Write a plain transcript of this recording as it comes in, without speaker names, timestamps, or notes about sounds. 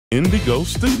Indigo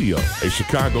Studio, a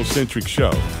Chicago-centric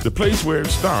show, the place where it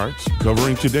starts,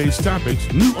 covering today's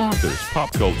topics, new authors,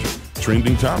 pop culture,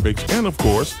 trending topics, and of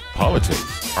course,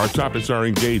 politics. Our topics are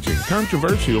engaging,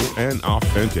 controversial, and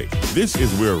authentic. This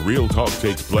is where real talk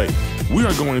takes place. We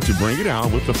are going to bring it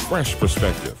out with a fresh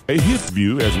perspective, a hip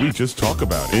view as we just talk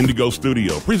about it. Indigo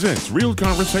Studio presents real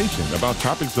conversation about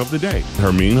topics of the day.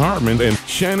 Hermene Hartman and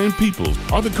Shannon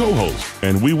are the co-hosts,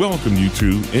 and we welcome you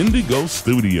to Indigo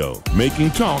Studio,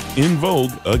 making talk in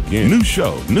vogue again. New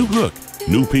show, new look,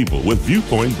 new people with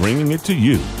viewpoint bringing it to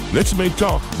you. Let's make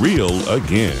talk real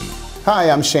again.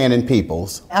 Hi, I'm Shannon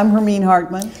Peoples. I'm Hermene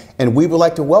Hartman. And we would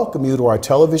like to welcome you to our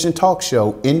television talk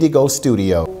show, Indigo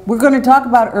Studio. We're going to talk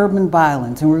about urban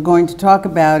violence, and we're going to talk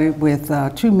about it with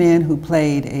two men who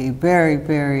played a very,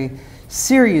 very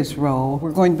serious role.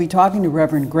 We're going to be talking to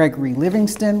Reverend Gregory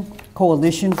Livingston,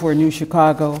 Coalition for a New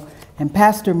Chicago, and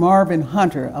Pastor Marvin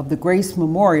Hunter of the Grace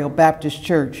Memorial Baptist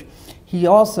Church. He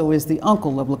also is the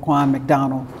uncle of Laquan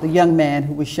McDonald, the young man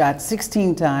who was shot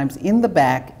 16 times in the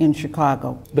back in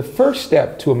Chicago. The first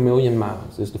step to 1,000,000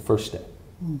 miles is the first step.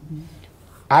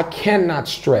 I cannot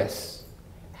stress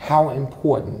how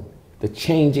important the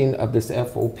changing of this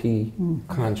FOP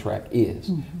contract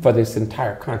is for this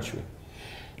entire country.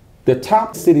 The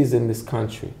top cities in this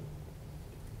country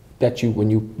that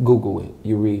when you Google it,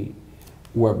 you read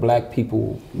where black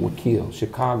people were killed,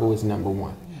 Chicago is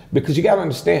 #1. Because you got to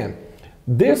understand,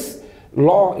 this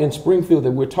law in Springfield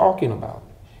that we're talking about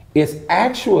is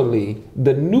actually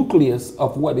the nucleus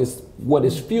of what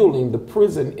is fueling the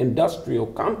prison industrial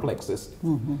complexes.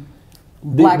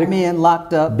 Black men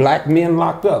locked up. Black men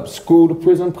locked up, school to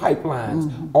prison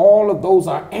pipelines. All of those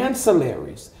are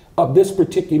ancillaries of this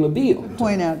particular bill.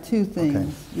 Point out two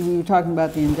things. Okay. We were talking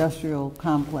about the industrial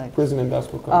complex. Prison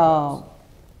industrial complex.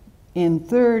 In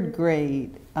third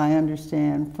grade, I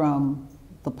understand from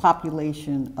the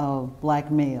population of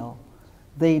black male,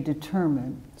 they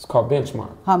determine. It's called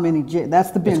benchmark. How many,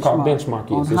 that's the benchmark. It's called benchmark,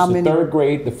 yes. It's the third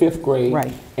grade, the fifth grade,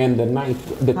 right, and the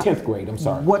 10th grade, I'm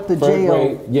sorry. What the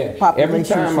jail population Every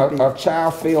time should a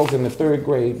child fails in the third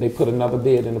grade, they put another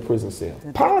bed in the prison cell.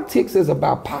 Politics is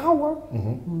about power,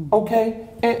 okay,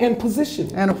 and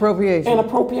position. And appropriation. And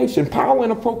appropriation, power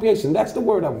and appropriation, that's the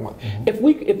word I want. If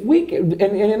we and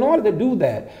in order to do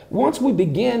that, once we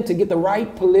begin to get the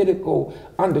right political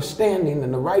understanding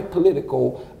and the right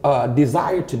political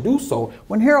desire to do so.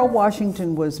 When Harold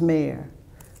Washington was mayor,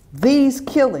 these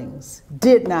killings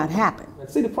did not happen.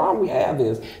 See, the problem we have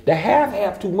is the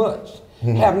have too much.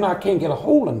 Have not can't get a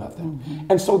hold of nothing.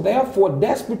 And so therefore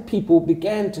desperate people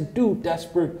began to do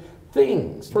desperate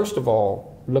things. First of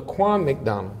all, Laquan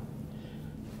McDonald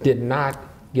did not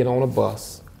get on a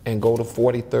bus and go to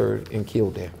 43rd and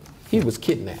kill there. He was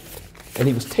kidnapped and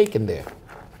he was taken there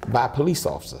by police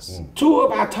officers. Two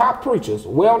of our top preachers,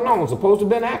 well known, supposed to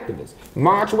have been activists,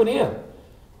 marched with him,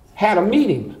 had a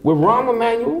meeting with Rahm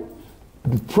Emanuel,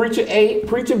 Preacher A,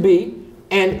 Preacher B,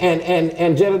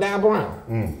 and Jedediah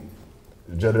Brown.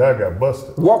 Jedediah got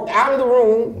busted. Walked out of the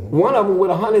room, one of them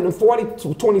with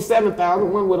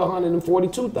 127,000, one with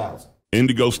 142,000.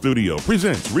 Indigo Studio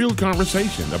presents real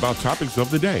conversation about topics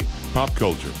of the day, pop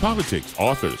culture, politics,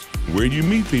 authors, where you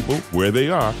meet people where they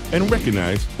are and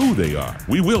recognize who they are.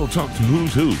 We will talk to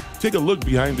who's who, take a look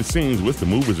behind the scenes with the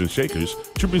movers and shakers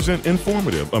to present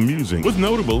informative, amusing, with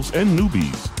notables and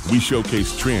newbies. We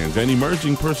showcase trends and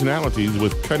emerging personalities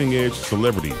with cutting-edge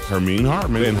celebrities. Hermene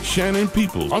Hartman and Shannon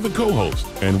are the co-hosts,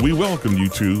 and we welcome you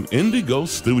to Indigo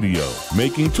Studio,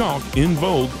 making talk in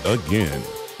vogue again.